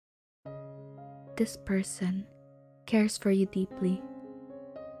This person cares for you deeply.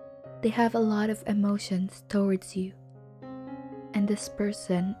 They have a lot of emotions towards you. And this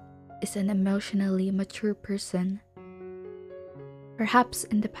person is an emotionally mature person. Perhaps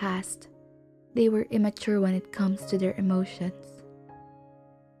in the past, they were immature when it comes to their emotions.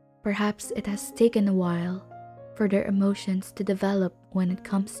 Perhaps it has taken a while for their emotions to develop when it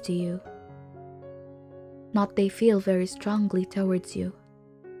comes to you. Not they feel very strongly towards you.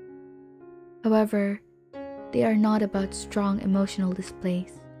 However, they are not about strong emotional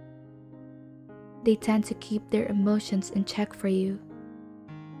displays. They tend to keep their emotions in check for you.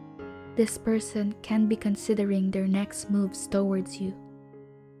 This person can be considering their next moves towards you.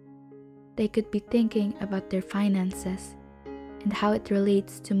 They could be thinking about their finances and how it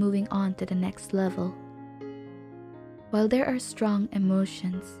relates to moving on to the next level. While there are strong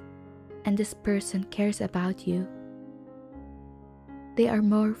emotions and this person cares about you, they are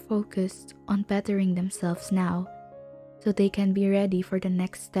more focused on bettering themselves now so they can be ready for the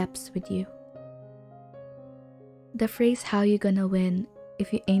next steps with you. The phrase "how you gonna win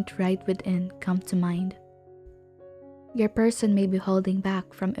if you ain't right within" come to mind. Your person may be holding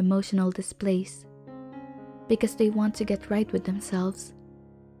back from emotional displays because they want to get right with themselves,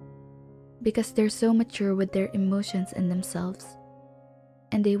 because they're so mature with their emotions and themselves,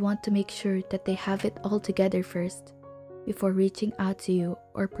 and they want to make sure that they have it all together first before reaching out to you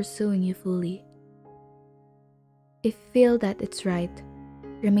or pursuing you fully. If you feel that it's right,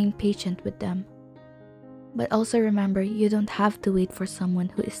 remain patient with them. But also remember, you don't have to wait for someone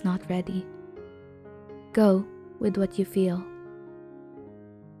who is not ready. Go with what you feel.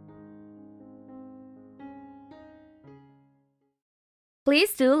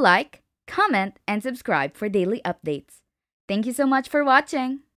 Please do like, comment, and subscribe for daily updates. Thank you so much for watching.